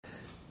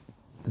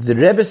The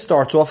Rebbe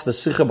starts off the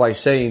Sikha by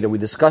saying that we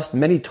discussed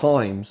many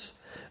times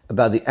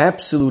about the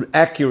absolute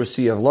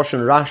accuracy of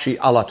Lashon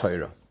Rashi ala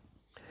Torah.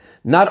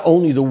 Not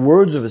only the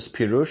words of his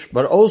Pirush,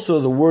 but also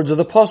the words of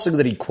the Pasuk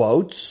that he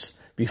quotes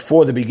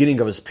before the beginning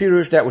of his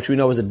Pirush, that which we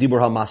know as a Dibur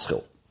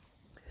HaMaschil.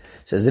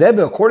 Says the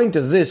Rebbe, according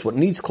to this, what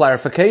needs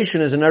clarification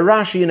is in a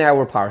Rashi in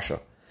our Parsha.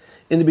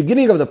 In the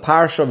beginning of the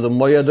Parsha of the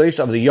Moyados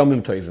of the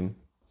Yomim Tovim,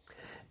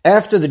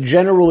 after the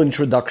general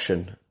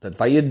introduction that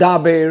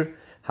Vayedaber,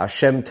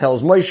 Hashem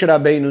tells Moshe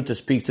Rabbeinu to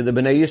speak to the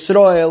Bnei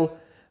Yisrael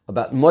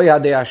about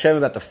Moyadei Hashem,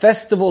 about the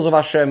festivals of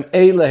Hashem,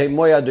 Eilehei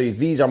Moyadei,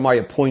 these are my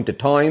appointed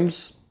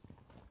times.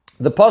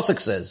 The Pasuk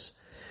says,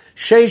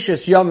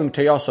 Sheishes Yomim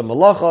Teyasa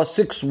Malacha,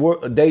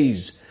 6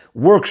 days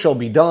work shall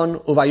be done,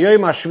 Uvayoyim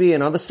Hashvi,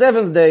 and on the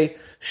 7th day,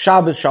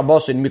 Shabbos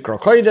Shabbos in Mikra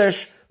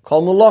Kodesh,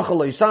 Kol Malacha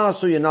Lo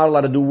Yisasu, you're not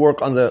allowed to do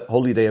work on the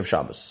holy day of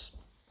Shabbos.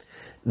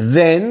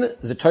 Then,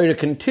 the Torah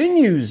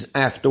continues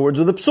afterwards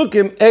with the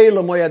Psukim,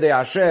 Eile Moyadei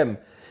Hashem,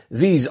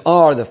 these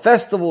are the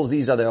festivals,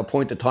 these are the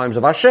appointed times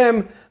of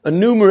Hashem,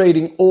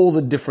 enumerating all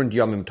the different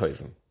Yomim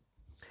Tovim.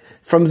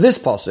 From this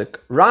Pasuk,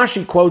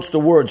 Rashi quotes the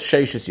words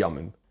Sheishes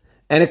Yomim,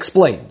 and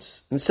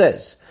explains, and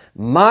says,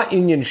 Ma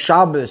inyan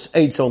Shabbos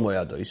eitzel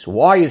moyados.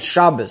 Why is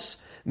Shabbos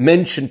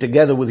mentioned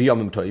together with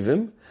Yomim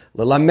Tovim?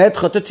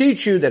 L'lametcha, to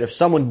teach you that if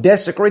someone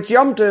desecrates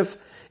Yom Tov,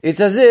 it's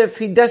as if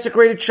he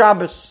desecrated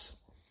Shabbos.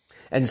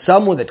 And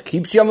someone that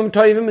keeps Yomim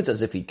Tovim, it's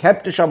as if he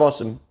kept the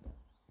Shabbosim.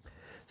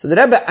 So the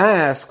Rebbe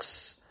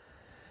asks,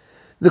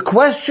 the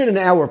question in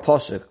our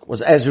Pasuk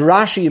was, as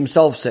Rashi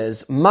himself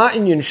says, Ma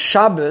inyan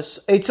Shabbos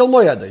eitzel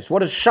moyados.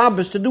 What has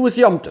Shabbos to do with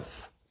Yom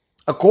Tov?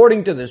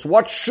 According to this,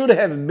 what should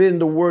have been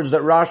the words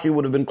that Rashi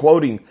would have been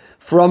quoting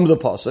from the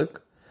Pasuk?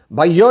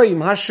 By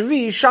Yoim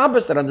Hashvi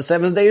Shabbos, that on the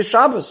 7th day is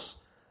Shabbos.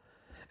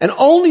 And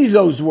only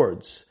those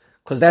words,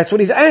 because that's what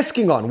he's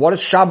asking on. What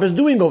is Shabbos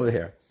doing over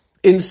here?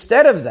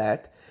 Instead of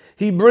that,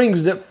 he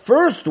brings the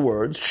first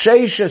words,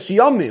 Sheishes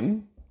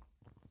Yomim,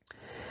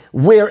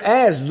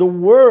 whereas the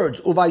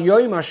words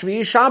Uvayoim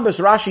Hashvi Shabbos,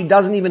 Rashi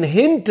doesn't even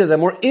hint to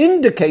them or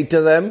indicate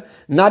to them,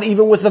 not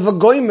even with the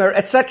Vagoimer,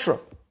 etc.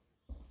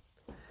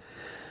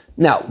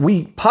 Now,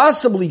 we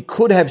possibly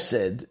could have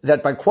said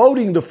that by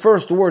quoting the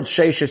first words,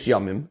 Sheishes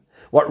Yomim,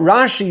 what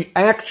Rashi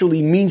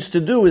actually means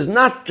to do is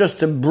not just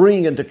to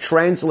bring and to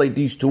translate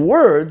these 2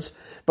 words,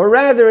 but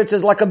rather it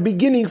is like a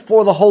beginning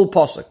for the whole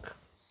Pasuk.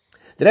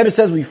 The Rebbe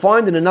says we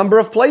find in a number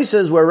of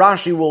places where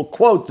Rashi will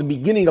quote the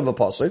beginning of a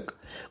Pasuk,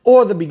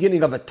 or the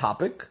beginning of a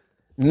topic,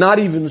 not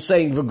even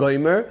saying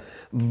V'goimer,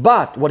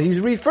 but what he's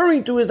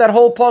referring to is that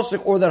whole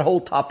Pasuk or that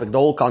whole topic, the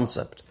whole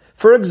concept.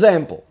 For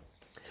example,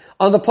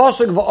 on the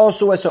Pasuk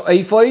V'osu es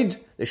ha'ephod,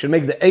 they should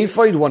make the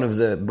ephod one of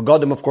the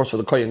begadim, of course, for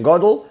the Kohen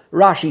Gadol.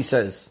 Rashi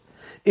says,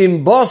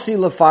 Im basi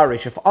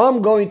lefarish, if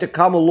I'm going to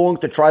come along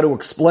to try to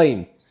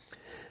explain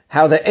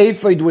how the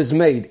ephod was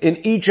made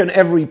in each and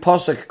every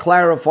Pasuk,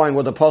 clarifying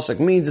what the Pasuk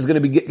means, is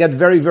going to get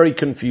very, very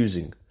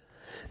confusing.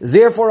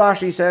 Therefore,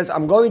 Rashi says,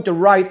 I'm going to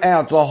write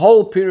out the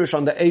whole Pirush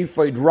on the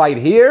ephod right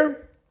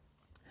here,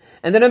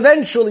 and then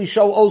eventually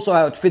show also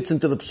how it fits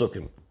into the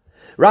Psukim.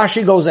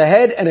 Rashi goes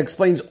ahead and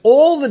explains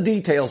all the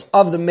details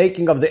of the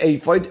making of the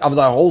ephod, of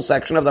the whole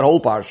section, of that whole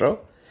parsha.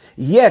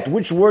 Yet,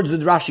 which words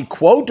did Rashi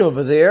quote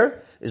over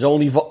there is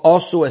only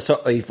v'asu es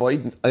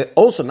ha'ephod,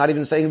 also not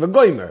even saying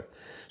v'goimer.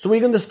 So we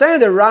can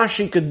understand that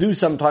Rashi could do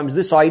sometimes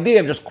this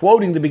idea of just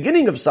quoting the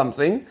beginning of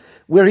something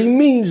where he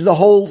means the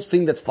whole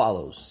thing that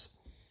follows.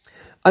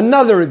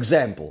 Another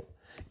example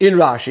in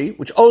Rashi,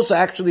 which also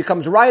actually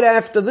comes right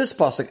after this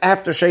pasuk,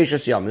 after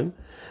Sheishes Yomim,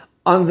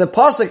 on the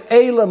pasuk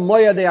Eila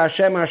Moyadei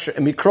Hashem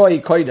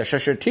Mikroi Kodesh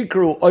Asher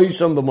Tikru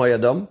Oisam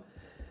B'Moyadam.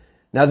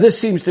 Now this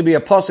seems to be a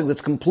pasuk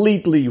that's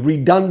completely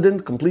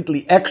redundant,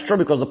 completely extra,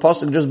 because the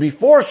pasuk just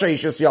before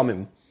Sheishes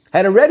Yomim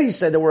had already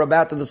said that we're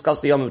about to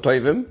discuss the Yomim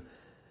Tovim.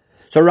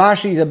 So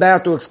Rashi is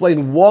about to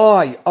explain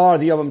why are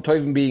the Yomim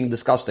Tovim being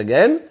discussed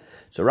again.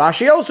 So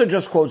Rashi also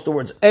just quotes the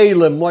words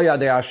Eila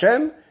Moyadei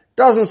Hashem,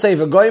 doesn't say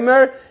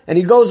V'goimer, and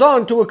he goes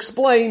on to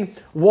explain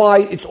why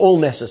it's all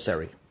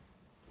necessary.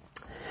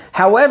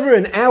 However,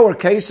 in our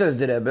case, says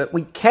the Rebbe,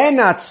 we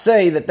cannot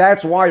say that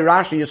that's why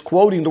Rashi is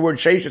quoting the word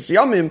Sheishes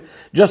Yomim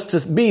just to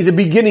be the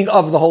beginning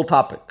of the whole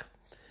topic.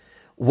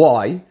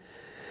 Why?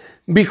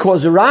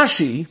 Because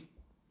Rashi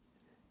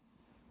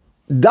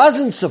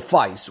doesn't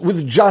suffice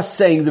with just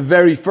saying the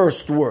very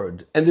first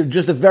word and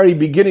just the very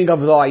beginning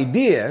of the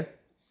idea.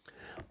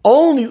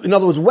 Only, in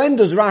other words, when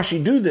does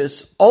Rashi do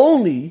this?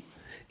 Only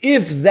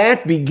if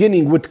that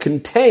beginning would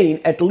contain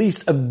at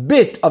least a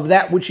bit of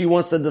that which he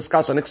wants to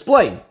discuss and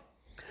explain.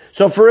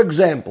 So, for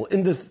example,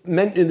 in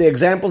the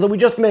examples that we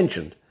just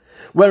mentioned,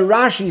 when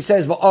Rashi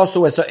says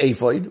v'asu es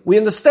ha'ephod, we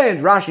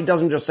understand Rashi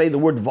doesn't just say the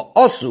word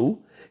v'asu,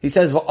 he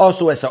says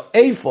v'asu es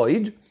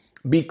ha'ephod,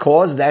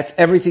 because that's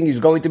everything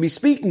he's going to be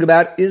speaking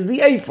about is the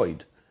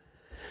ephod.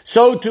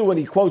 So too, when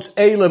he quotes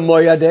Eila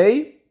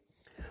Moyadei,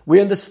 we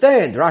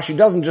understand Rashi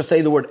doesn't just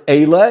say the word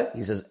Eila,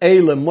 he says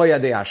Eila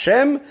Moyadei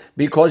Hashem,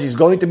 because he's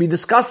going to be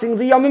discussing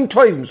the Yomim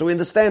Tovim. So we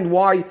understand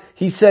why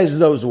he says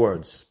those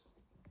words.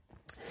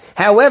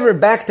 However,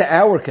 back to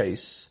our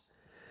case,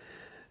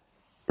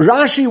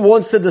 Rashi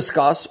wants to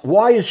discuss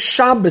why is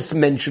Shabbos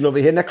mentioned over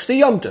here next to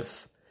Yom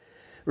Tov.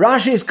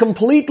 Rashi is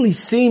completely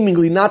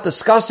seemingly not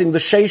discussing the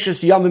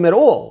Sheishes Yamim at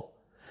all.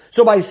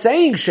 So by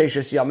saying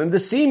Sheishes Yamim, the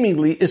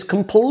seemingly is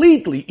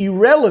completely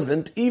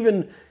irrelevant,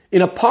 even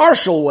in a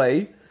partial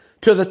way,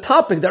 to the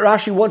topic that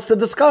Rashi wants to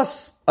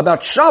discuss,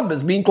 about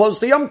Shabbos being close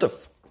to Yom Tov.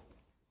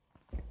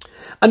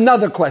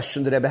 Another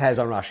question that Rebbe has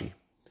on Rashi.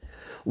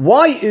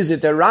 Why is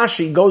it that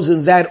Rashi goes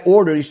in that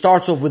order? He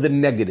starts off with a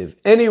negative.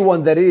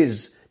 Anyone that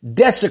is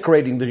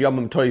desecrating the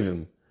Yomim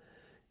Tovim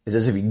is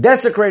as if he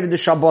desecrated the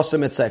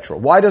Shabbosim, etc.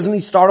 Why doesn't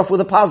he start off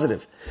with a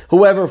positive?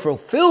 Whoever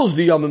fulfills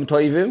the Yomim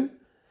Tovim,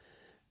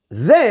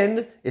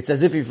 then it's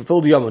as if he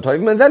fulfilled the Yomim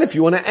Tovim. And then if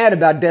you want to add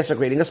about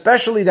desecrating,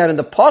 especially that in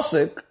the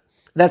Pasuk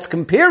that's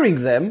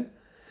comparing them,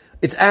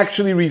 it's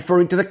actually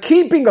referring to the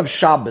keeping of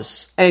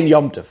Shabbos and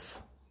Yom Tov.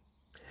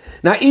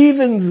 Now,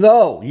 even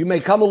though you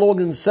may come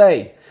along and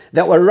say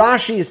that what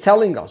Rashi is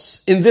telling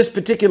us in this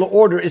particular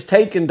order is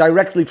taken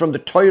directly from the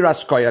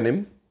Toras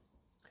Kohanim,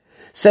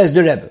 says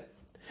the Rebbe.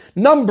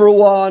 Number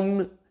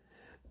one,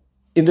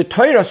 in the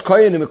Toras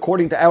Kohanim,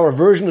 according to our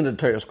version of the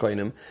Toras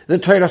Kohanim, the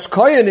Toras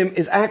Kohanim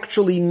is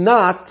actually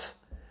not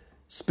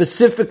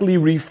specifically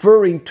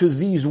referring to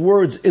these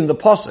words in the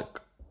Pasuk.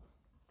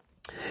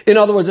 In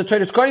other words, the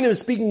Toras Kohanim is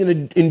speaking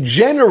in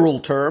general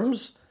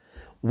terms,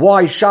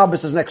 why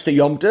Shabbos is next to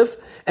Yom Tov,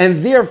 and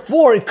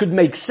therefore it could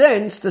make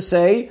sense to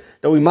say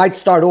that we might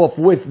start off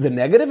with the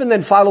negative and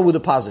then follow with the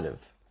positive.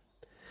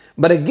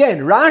 But again,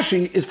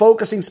 Rashi is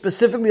focusing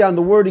specifically on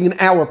the wording in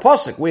our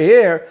Pasuk, where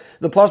here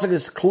the Pasuk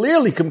is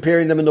clearly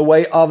comparing them in the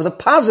way of the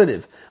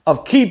positive,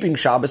 of keeping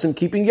Shabbos and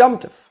keeping Yom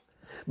Tov.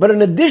 But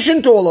in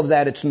addition to all of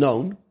that, it's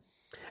known,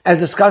 as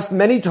discussed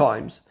many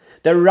times,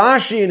 that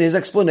Rashi in his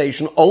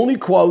explanation only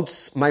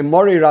quotes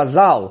Maimori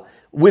Razal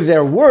with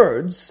their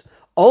words,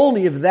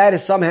 only if that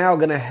is somehow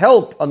going to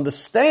help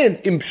understand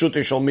Im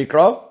Pshutei Shel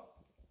Mikra.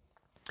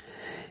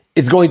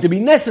 It's going to be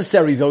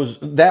necessary, those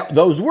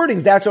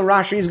wordings. That's when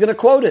Rashi is going to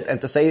quote it,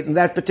 and to say it in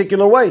that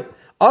particular way.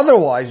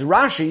 Otherwise,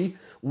 Rashi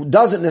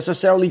doesn't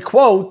necessarily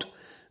quote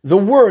the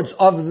words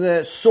of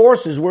the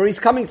sources where he's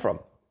coming from.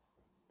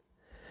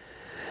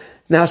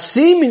 Now,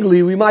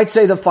 seemingly, we might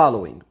say the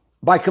following.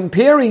 By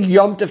comparing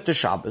Yom Tov to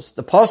Shabbos,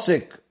 the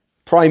Pasuk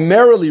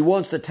primarily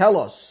wants to tell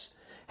us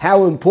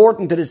how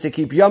important it is to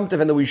keep Yom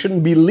Tov and that we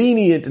shouldn't be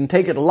lenient and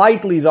take it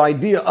lightly, the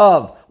idea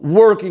of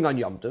working on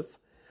Yom Tov.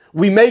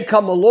 We may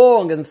come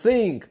along and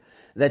think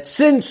that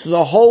since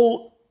the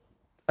whole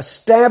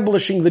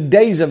establishing the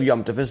days of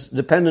Yom Tov is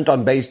dependent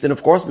on Beis Din,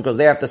 of course, because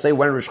they have to say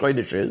when Rosh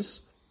Chodesh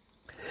is,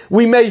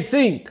 we may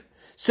think,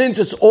 since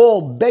it's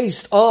all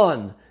based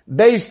on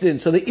Beis Din,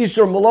 so the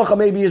Isur Malacha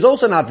maybe is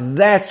also not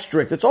that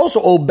strict. It's also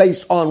all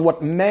based on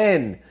what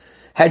man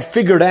had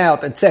figured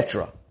out,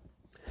 etc.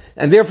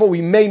 And therefore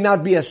we may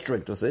not be as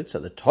strict with it. So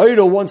the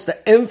Torah wants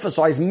to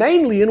emphasize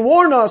mainly and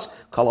warn us,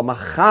 if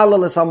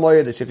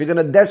you're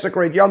going to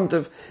desecrate Yom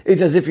Tov,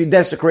 it's as if you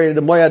desecrated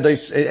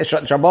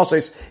the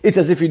Shabbos, it's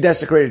as if you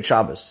desecrated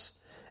Shabbos.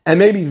 And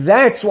maybe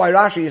that's why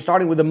Rashi is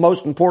starting with the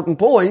most important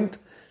point,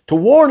 to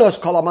warn us,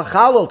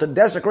 to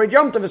desecrate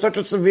Yom Tov is such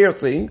a severe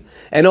thing.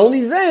 And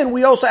only then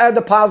we also add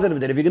the positive,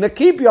 that if you're going to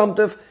keep Yom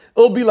Tov,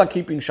 it'll be like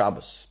keeping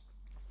Shabbos.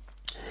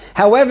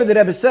 However, the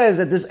Rebbe says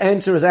that this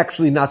answer is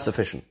actually not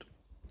sufficient.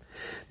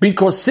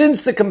 Because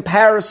since the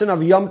comparison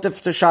of Yom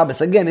Tov to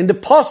Shabbos, again, in the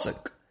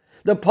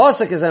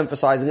Pasuk is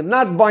emphasizing it,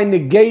 not by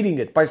negating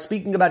it, by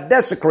speaking about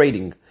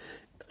desecrating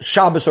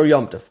Shabbos or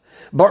Yom Tov,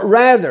 but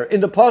rather, in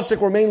the Pasuk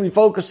we're mainly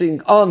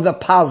focusing on the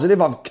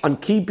positive, on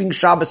keeping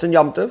Shabbos and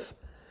Yom Tov.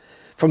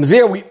 From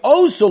there we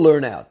also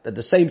learn out that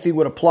the same thing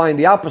would apply in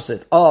the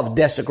opposite of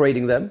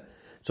desecrating them.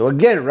 So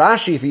again,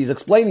 Rashi, if he's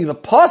explaining the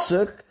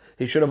Pasuk,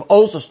 he should have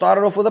also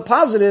started off with a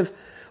positive,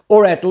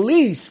 or at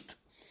least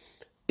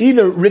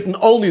either written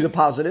only the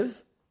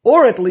positive,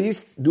 or at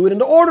least do it in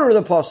the order of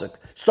the Pasuk,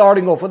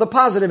 starting off with the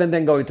positive and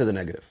then going to the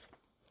negative.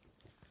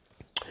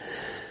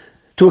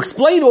 To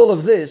explain all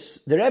of this,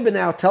 the Rebbe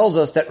now tells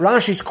us that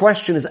Rashi's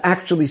question is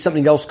actually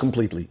something else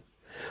completely.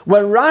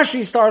 When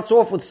Rashi starts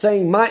off with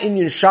saying, Ma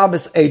inyan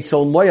Shabbos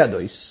eitzel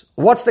moyados,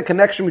 what's the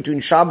connection between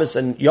Shabbos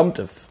and Yom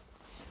Tov?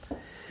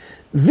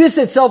 This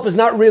itself is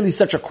not really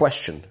such a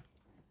question.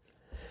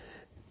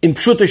 In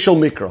Pshutei Shel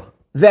Mikra.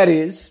 That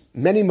is,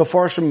 many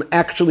Mefarshim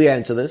actually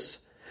answer this.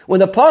 When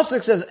the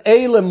Pasuk says,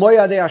 Eile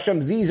moyadei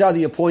Hashem, these are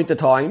the appointed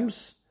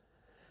times,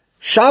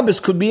 Shabbos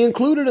could be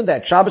included in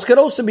that. Shabbos could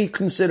also be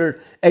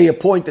considered a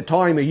appointed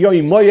time, a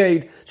yoim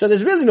moyed. So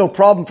there's really no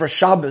problem for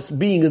Shabbos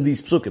being in these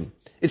psukim.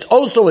 It's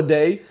also a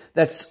day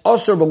that's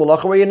asur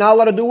b'malacha, where you're not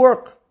allowed to do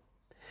work.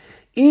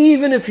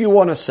 Even if you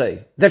want to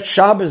say that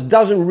Shabbos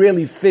doesn't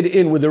really fit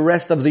in with the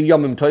rest of the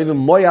Yomim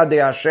Tovim,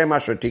 moyadei Hashem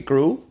asher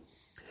tikru,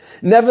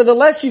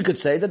 nevertheless, you could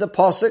say that the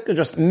Pasuk is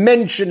just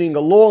mentioning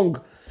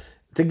along,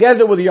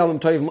 together with the Yom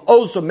Tovim,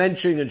 also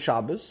mentioning in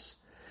Shabbos,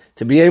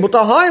 to be able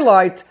to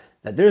highlight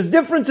that there's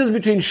differences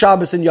between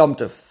Shabbos and Yom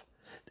Tov.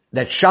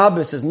 That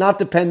Shabbos is not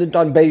dependent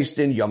on Beis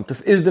Din, Yom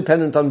Tov is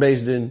dependent on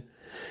Beis Din.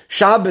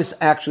 Shabbos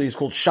actually is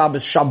called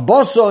Shabbos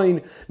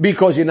Shabbosoin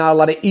because you're not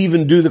allowed to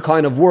even do the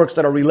kind of works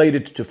that are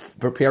related to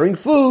preparing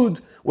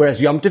food,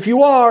 whereas Yom Tov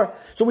you are.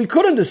 So we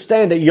could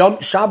understand that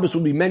Shabbos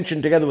would be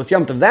mentioned together with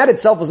Yom Tov. That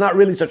itself was not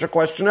really such a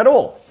question at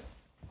all.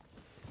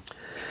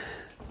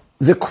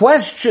 The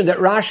question that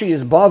Rashi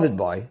is bothered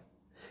by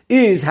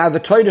is how the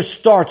Torah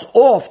starts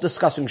off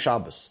discussing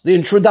Shabbos, the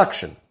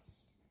introduction.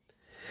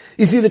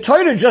 You see, the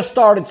Torah just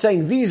started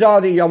saying, these are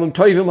the Yomim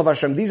Tovim of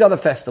Hashem, these are the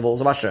festivals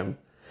of Hashem.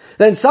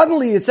 Then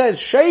suddenly it says,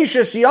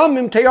 Sheishes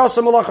Yomim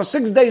Teyasa Malacha,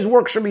 6 days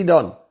work should be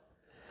done.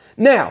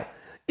 Now,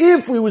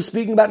 if we were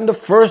speaking about in the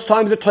first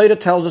time the Torah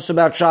tells us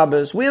about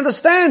Shabbos, we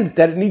understand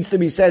that it needs to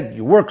be said,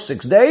 you work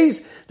 6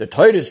 days. The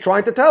Torah is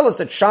trying to tell us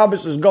that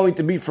Shabbos is going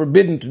to be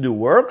forbidden to do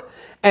work,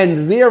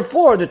 and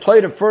therefore the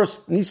Torah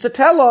first needs to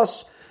tell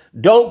us,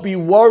 don't be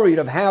worried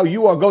of how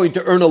you are going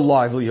to earn a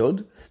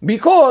livelihood,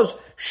 because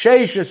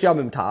Sheishes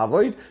Yomim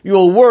Tavoid,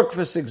 you'll work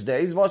for 6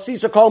 days,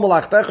 Vasisa Kol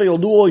Malachtecha, you'll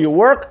do all your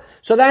work,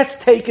 so that's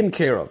taken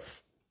care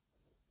of.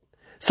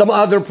 Some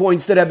other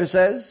points that Rebbe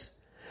says,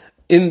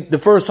 in the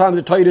first time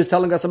the Torah is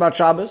telling us about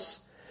Shabbos,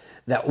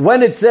 that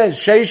when it says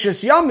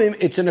Sheishes Yomim,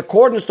 it's in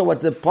accordance to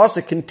what the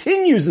Pasuk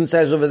continues and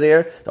says over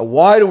there, that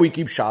why do we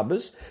keep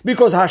Shabbos?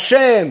 Because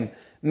Hashem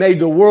made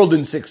the world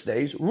in 6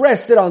 days,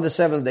 rested on the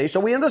 7th day, so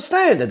we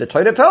understand that the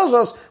Torah tells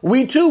us,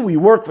 we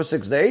work for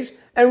 6 days,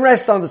 and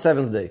rest on the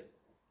 7th day.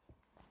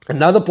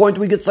 Another point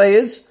we could say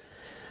is,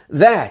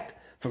 that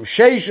from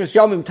Sheishes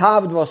Yomim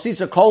Tavod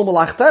Vasisa Kol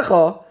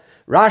Malachtecha,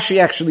 Rashi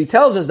actually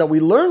tells us that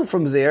we learn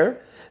from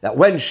there, that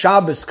when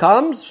Shabbos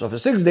comes, so for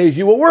 6 days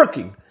you were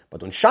working,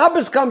 but when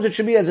Shabbos comes, it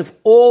should be as if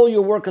all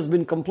your work has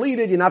been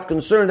completed, you're not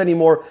concerned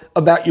anymore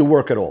about your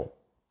work at all.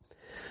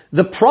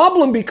 The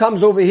problem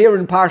becomes over here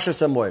in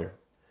Parshas Emoir,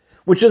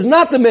 which is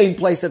not the main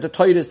place that the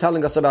Torah is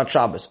telling us about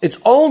Shabbos. It's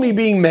only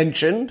being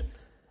mentioned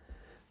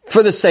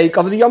for the sake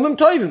of the Yomim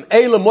Tovim.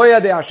 Eila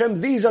Moya de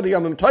Hashem, these are the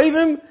Yomim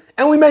Tovim,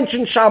 and we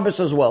mention Shabbos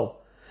as well.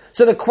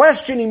 So the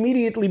question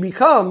immediately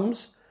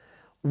becomes,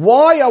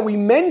 why are we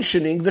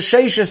mentioning the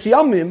Sheishes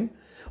Yomim?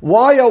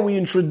 Why are we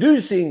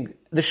introducing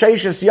the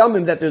Sheishes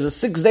Yomim that there's a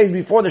 6 days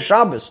before the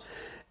Shabbos?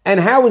 And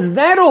how is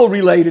that all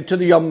related to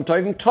the Yom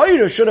Tovim?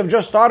 Torah should have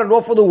just started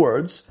off with the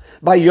words,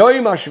 by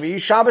Yom HaShvi,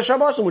 Shabbos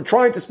Shabbos, and we're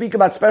trying to speak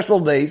about special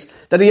days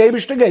that the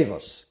Eibishter gave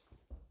us.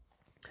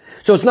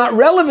 So it's not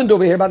relevant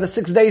over here about the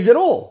 6 days at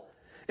all.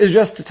 It's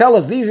just to tell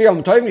us, these are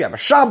Yom Tovim, you have a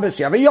Shabbos,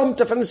 you have a Yom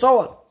Tov, and so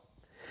on.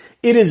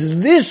 It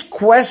is this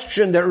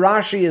question that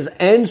Rashi is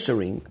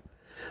answering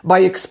by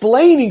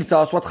explaining to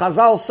us what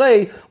Chazal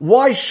say,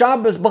 why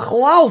Shabbos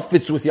B'chalal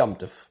fits with Yom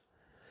Tov.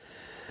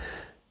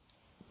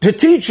 To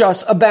teach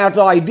us about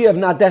the idea of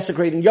not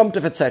desecrating Yom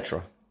Tov,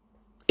 etc.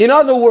 In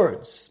other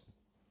words,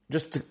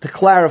 just to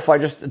clarify,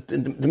 just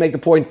to make the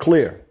point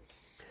clear,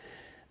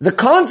 the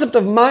concept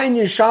of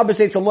Ma'inyan Shabbos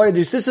Eitzel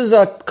Moedis, this is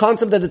a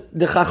concept that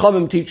the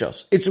Chachamim teach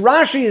us. It's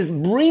Rashi is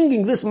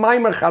bringing this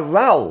Maimer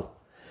Chazal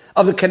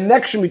of the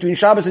connection between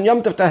Shabbos and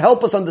Yom Tov to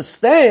help us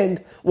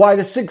understand why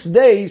the 6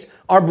 days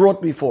are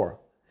brought before.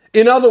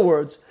 In other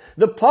words,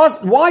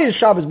 why is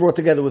Shabbos brought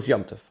together with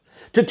Yom Tov?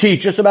 To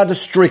teach us about the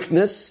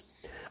strictness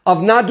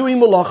of not doing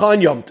Malacha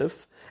on Yom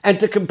Tov, and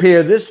to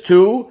compare this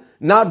to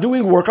not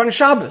doing work on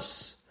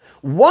Shabbos.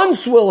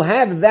 Once we'll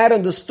have that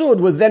understood,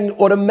 we're then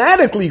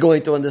automatically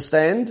going to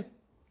understand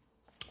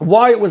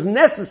why it was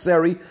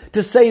necessary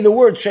to say the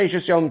word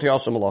Sheishes Yom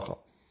Teyasa Malacha.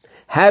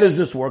 How does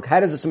this work? How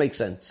does this make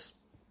sense?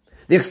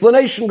 The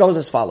explanation goes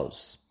as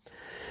follows.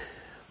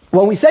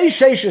 When we say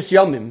Sheishes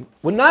Yomim,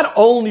 we're not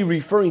only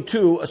referring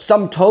to a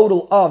sum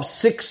total of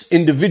 6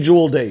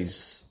 individual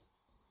days.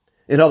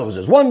 In other words,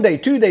 there's 1 day,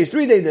 2 days,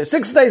 3 days, there's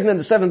 6 days, and then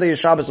the 7th day is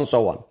Shabbos, and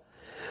so on.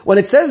 When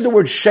it says the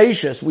word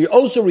Sheishes, we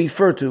also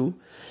refer to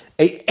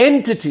an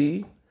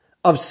entity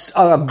of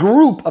a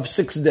group of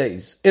 6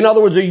 days. In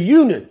other words, a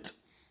unit.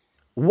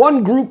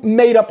 One group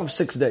made up of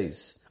 6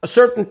 days. A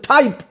certain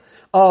type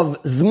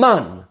of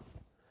Zman.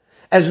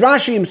 As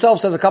Rashi himself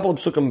says a couple of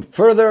psukim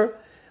further,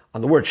 on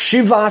the word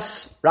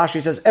Shivas,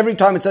 Rashi says every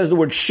time it says the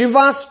word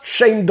Shivas,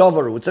 Shem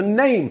Dovaru. It's a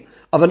name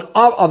of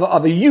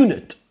a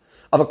unit,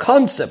 of a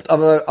concept,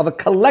 of a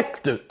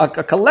collective, a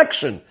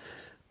collection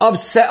of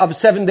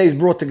 7 days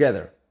brought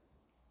together.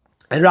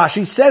 And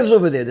Rashi says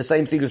over there, the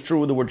same thing is true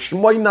with the word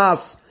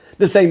Shmoinas,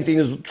 the same thing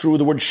is true with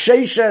the word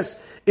Sheishes.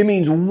 It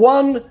means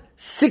 1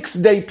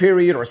 6-day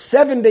period, or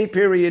 7-day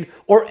period,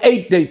 or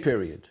 8-day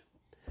period.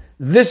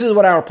 This is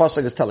what our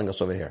pasuk is telling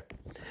us over here.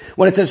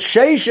 When it says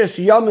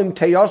Sheishes Yomim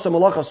Teyasa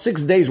Malacha,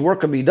 6 days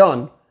work can be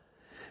done,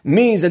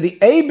 means that the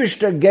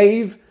Eibishter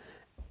gave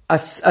a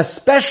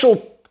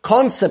special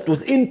concept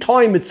within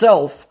time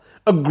itself,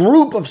 a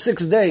group of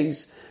 6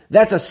 days,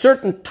 that's a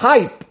certain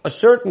type, a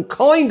certain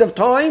kind of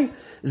time.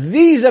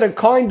 These are the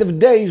kind of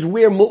days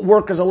where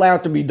work is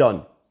allowed to be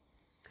done.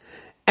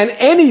 And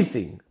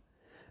anything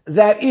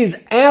that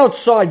is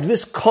outside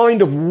this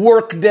kind of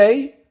work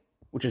day,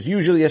 which is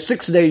usually a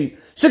 6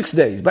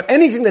 days, but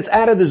anything that's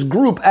out of this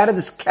group, out of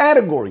this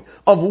category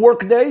of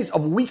work days,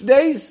 of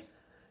weekdays,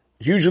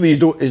 usually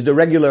is the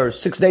regular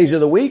 6 days of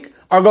the week,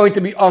 are going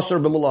to be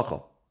asur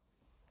b'malacha.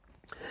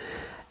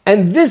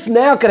 And this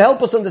now can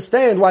help us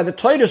understand why the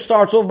Torah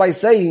starts off by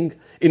saying,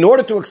 in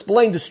order to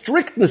explain the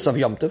strictness of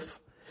Yom Tov,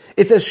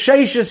 it says,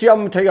 Sheishes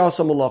Yom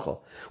Tayasa Malacha.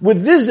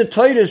 With this, the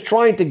Torah is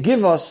trying to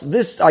give us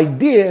this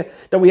idea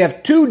that we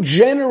have two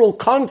general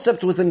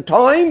concepts within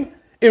time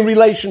in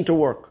relation to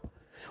work.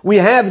 We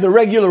have the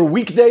regular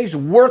weekdays,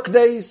 work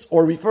days,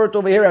 or referred to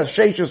over here as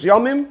Sheishes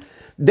Yomim,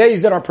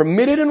 days that are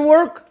permitted in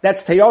work.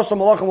 That's Tayasa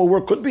Malacha, where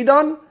work could be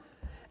done.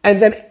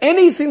 And then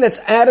anything that's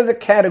out of the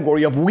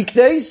category of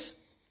weekdays,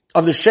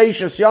 of the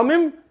Sheishes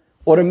Yomim,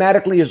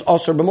 automatically is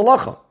Asr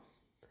B'Malacha.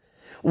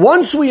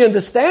 Once we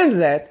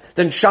understand that,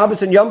 then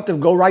Shabbos and Yom Tov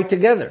go right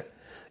together.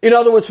 In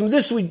other words, from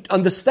this we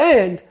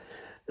understand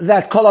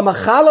that Kol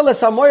HaMachala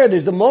L'Samoyer,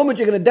 there's the moment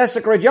you're going to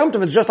desecrate Yom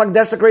Tov, it's just like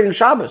desecrating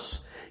Shabbos.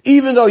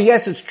 Even though,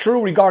 yes, it's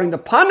true regarding the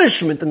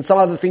punishment and some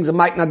other things, it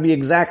might not be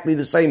exactly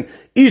the same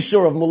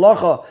Isur of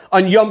Malacha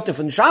on Yom Tov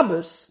and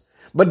Shabbos.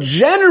 But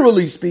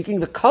generally speaking,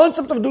 the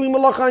concept of doing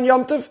Malacha on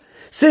Yom Tov,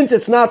 since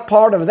it's not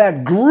part of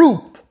that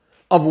group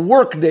of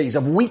work days,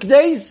 of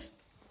weekdays,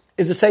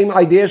 is the same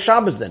idea as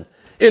Shabbos then.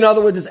 In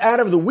other words, it's out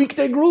of the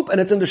weekday group and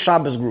it's in the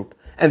Shabbos group.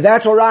 And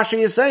that's what Rashi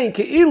is saying,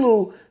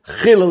 Ke'ilu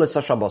chilel es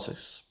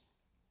ha-Shabbosis.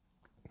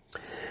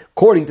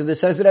 According to this,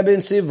 says the Rebbe in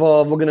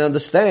Sivov, we're going to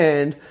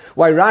understand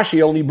why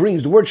Rashi only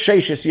brings the word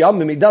Sheishes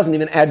Yomim, he doesn't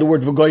even add the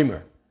word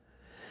V'goymer.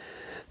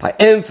 By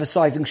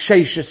emphasizing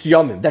Sheishes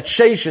Yomim, that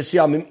Sheishes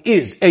Yomim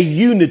is a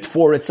unit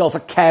for itself, a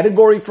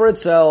category for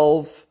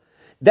itself.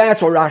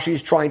 That's what Rashi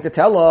is trying to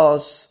tell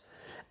us.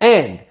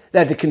 And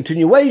that the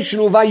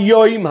continuation of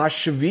Vayoim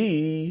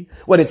HaShvi,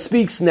 when it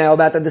speaks now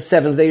about that the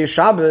seventh day is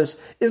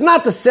Shabbos, is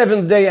not the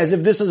seventh day as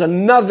if this is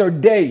another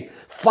day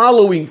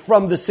following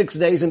from the 6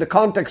 days in the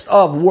context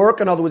of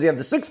work. In other words, you have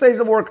the 6 days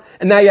of work,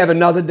 and now you have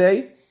another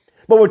day.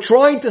 But we're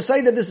trying to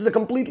say that this is a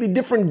completely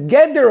different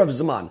Geder of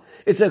Zman.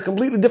 It's a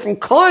completely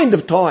different kind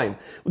of time.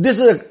 This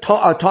is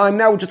a time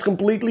now which is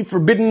completely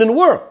forbidden in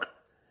work.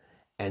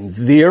 And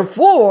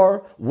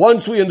therefore,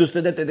 once we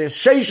understood that there's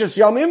Sheishes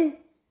Yomim,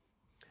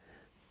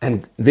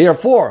 and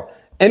therefore,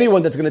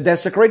 anyone that's going to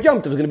desecrate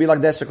Yom Tov is going to be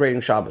like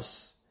desecrating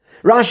Shabbos.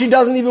 Rashi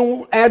doesn't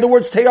even add the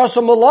words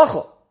Teyasa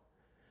Malacha.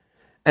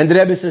 And the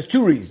Rebbe says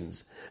two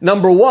reasons.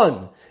 Number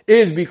one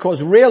is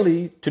because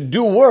really, to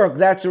do work,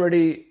 that's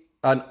already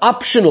an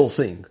optional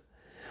thing.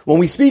 When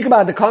we speak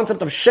about the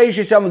concept of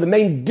Sheishes Yomim, the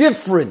main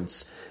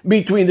difference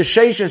between the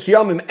Sheishes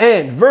Yomim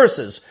and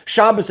versus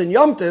Shabbos and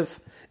Yom Tov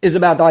is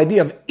about the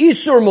idea of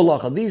Isur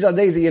Malacha. These are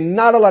days that you're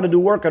not allowed to do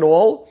work at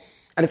all.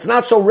 And it's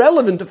not so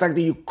relevant, the fact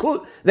that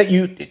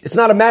it's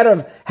not a matter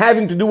of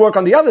having to do work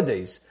on the other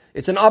days.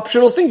 It's an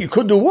optional thing. You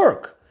could do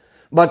work.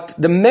 But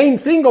the main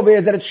thing over here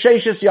is that it's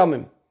Sheishes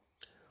Yomim.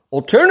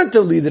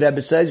 Alternatively, the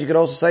Rebbe says, you could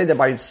also say that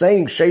by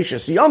saying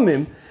Sheishes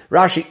Yomim,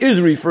 Rashi is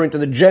referring to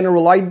the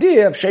general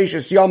idea of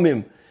Sheishes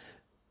Yomim.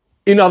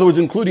 In other words,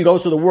 including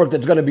also the work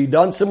that's going to be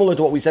done, similar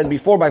to what we said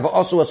before by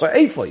V'asu Asa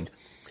Ephod.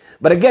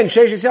 But again,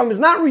 Sheishes Yomim is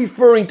not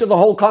referring to the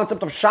whole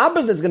concept of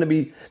Shabbos that's going to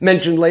be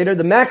mentioned later.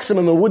 The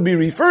maximum it would be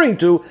referring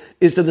to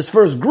is to this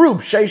first group,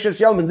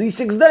 Sheishes Yomim, these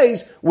 6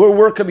 days where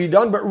work can be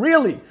done. But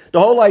really, the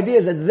whole idea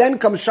is that then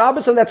comes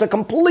Shabbos, and that's a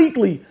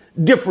completely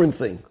different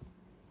thing.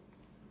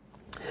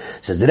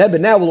 Says the Rebbe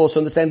now will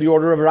also understand the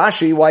order of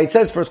Rashi, why it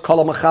says first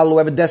Kol HaMachal,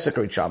 whoever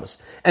desecrates Shabbos.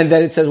 And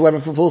then it says whoever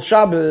fulfills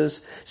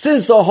Shabbos,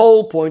 since the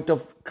whole point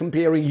of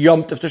comparing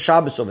Yom Tov to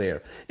Shabbos over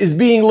here is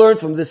being learned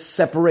from this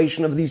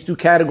separation of these two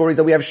categories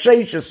that we have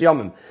Sheishes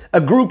Yomim, a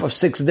group of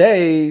 6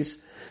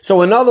 days.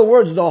 So in other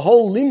words, the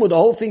whole limud, the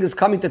whole thing is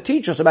coming to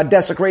teach us about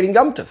desecrating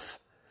Yom Tov.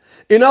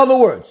 In other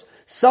words,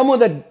 someone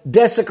that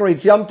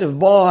desecrates Yom Tov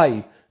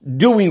by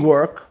doing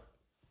work,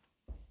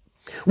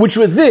 which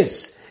with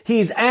this,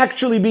 he's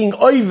actually being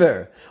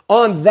over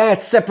on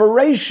that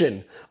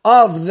separation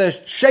of the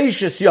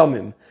Sheishes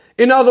Yomim.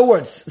 In other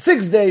words,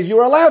 6 days you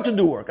were allowed to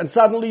do work, and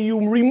suddenly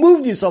you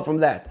removed yourself from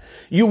that.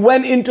 You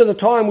went into the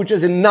time which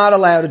is not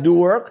allowed to do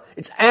work.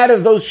 It's out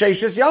of those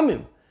Sheishes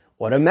Yomim.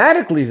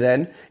 Automatically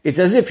then, it's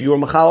as if you were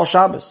Machal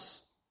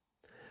Shabbos.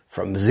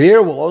 From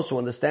there, we'll also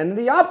understand in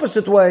the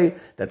opposite way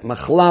that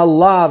Machlal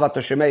Lav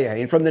Atoshemeya.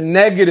 And from the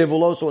negative,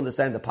 we'll also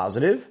understand the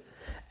positive.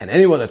 And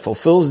anyone that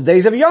fulfills the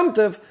days of Yom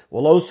Tov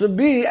will also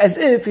be as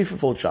if he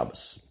fulfilled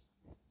Shabbos.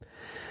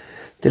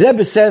 The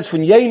Rebbe says from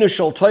Yeina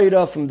Shal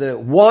Torah, from the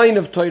wine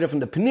of Torah, from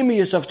the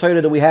Pnimius of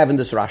Torah that we have in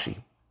this Rashi.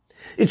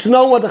 It's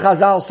known what the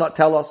Chazal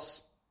tell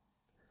us.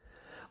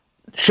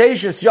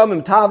 Sheishes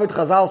Yomim Tavit,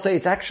 Chazal say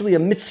it's actually a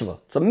mitzvah.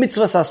 It's a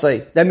mitzvah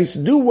saseh. That means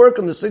to do work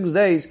in the 6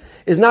 days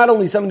is not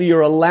only something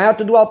you're allowed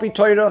to do al pi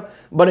Torah,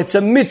 but it's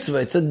a mitzvah.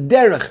 It's a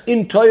derech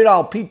in Torah,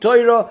 al pi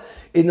Torah.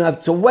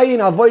 It's a way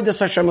in avodas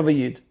Hashem of a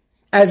Yid.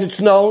 As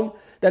it's known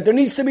that there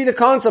needs to be the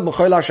concept of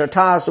B'chol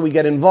HaShartah, so we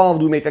get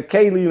involved, we make a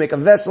keli, we make a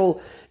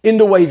vessel in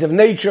the ways of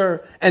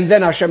nature, and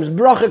then Hashem's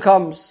bracha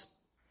comes.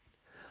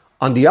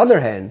 On the other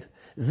hand,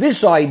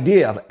 this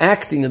idea of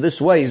acting in this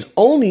way is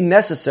only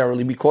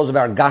necessarily because of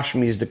our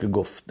Gashmi is the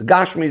Keguf. The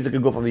Gashmi is the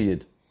Keguf of a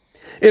Yid.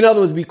 In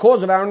other words,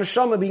 because of our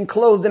neshama being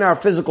clothed in our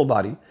physical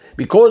body,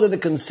 because of the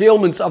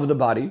concealments of the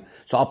body,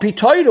 so al pi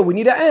Torah we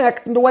need to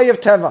act in the way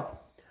of Teva.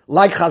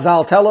 Like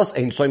Chazal tell us,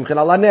 Ein soimchen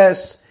ala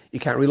nes, you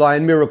can't rely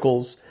on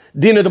miracles.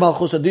 Dina de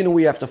malchus adina,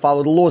 we have to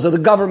follow the laws of the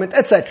government,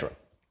 etc.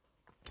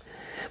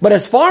 But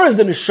as far as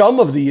the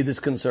neshama of the Yid is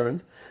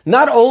concerned,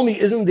 not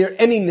only isn't there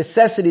any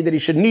necessity that he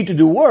should need to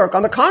do work,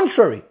 on the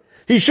contrary,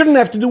 he shouldn't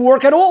have to do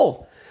work at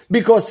all.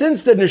 Because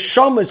since the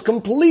neshama is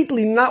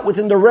completely not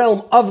within the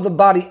realm of the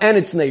body and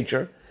its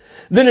nature,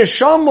 the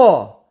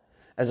neshama,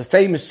 as a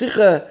famous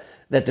sikha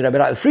that the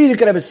Rebbe Friedrich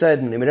Rebbe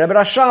said, the Rebbe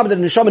Rashab, that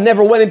the neshama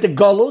never went into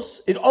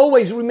galus. It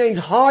always remains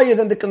higher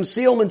than the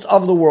concealments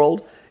of the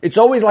world. It's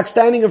always like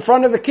standing in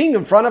front of the king,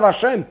 in front of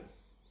Hashem.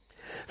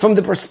 From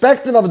the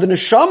perspective of the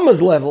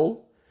neshama's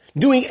level,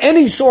 doing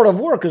any sort of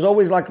work is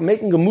always like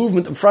making a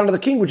movement in front of the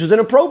king, which is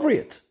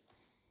inappropriate.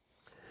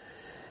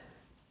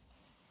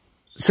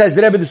 Says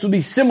the Rebbe, this would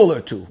be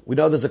similar to, we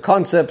know there's a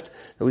concept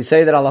that we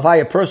say that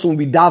a person will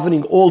be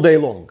davening all day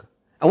long.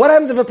 And what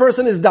happens if a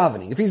person is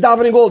davening? If he's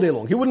davening all day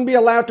long, he wouldn't be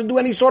allowed to do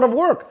any sort of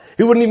work.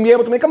 He wouldn't even be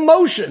able to make a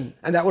motion,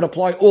 and that would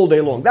apply all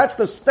day long. That's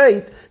the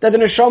state that the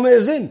neshama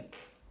is in.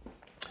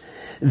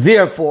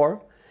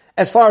 Therefore,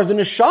 as far as the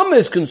neshama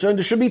is concerned,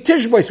 there should be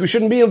tishbois. We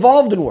shouldn't be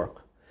involved in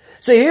work.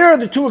 So here are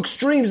the two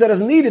extremes that is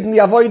needed in the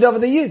avodah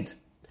of the Yid.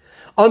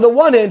 On the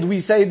one hand,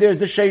 we say there's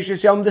the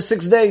Sheishis Yom, the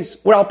 6 days,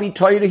 where Al Pi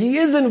Torah, he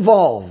is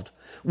involved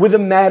with the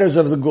matters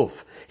of the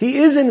guf. He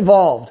is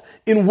involved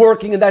in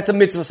working, and that's a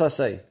mitzvah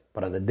saseh.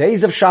 But on the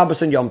days of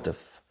Shabbos and Yom Tov,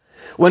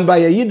 when by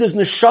a Yid's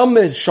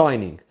neshama is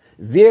shining,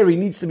 there he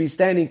needs to be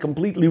standing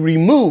completely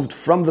removed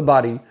from the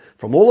body,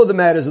 from all of the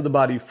matters of the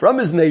body, from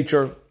his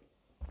nature,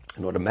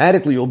 and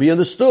automatically you'll be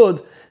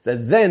understood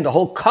that then the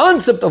whole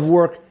concept of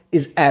work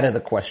is out of the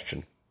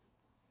question.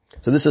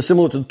 So this is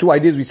similar to the two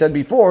ideas we said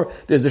before.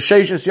 There's the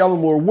Sheishis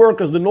Yomim where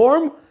work is the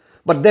norm,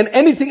 but then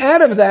anything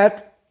out of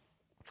that,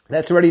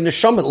 that's already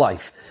neshama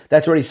life.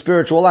 That's already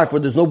spiritual life where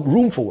there's no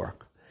room for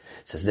work.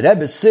 Says the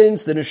Rebbe,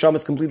 since the neshama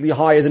is completely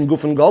higher than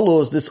guf and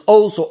galus, this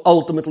also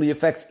ultimately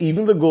affects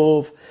even the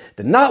guf,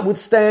 that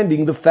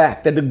notwithstanding the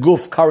fact that the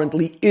guf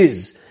currently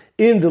is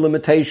in the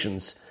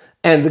limitations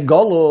and the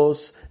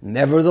galus,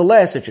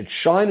 nevertheless it should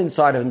shine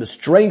inside of him the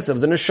strength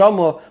of the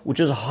neshama, which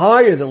is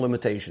higher than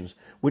limitations,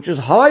 which is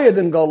higher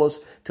than galus,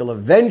 till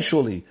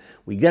eventually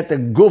we get the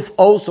guf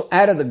also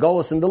out of the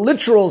galus in the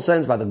literal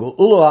sense by the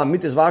geula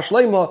hamitis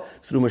v'ashlema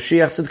through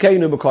Mashiach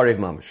Tzidkeinu b'karev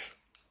mamash.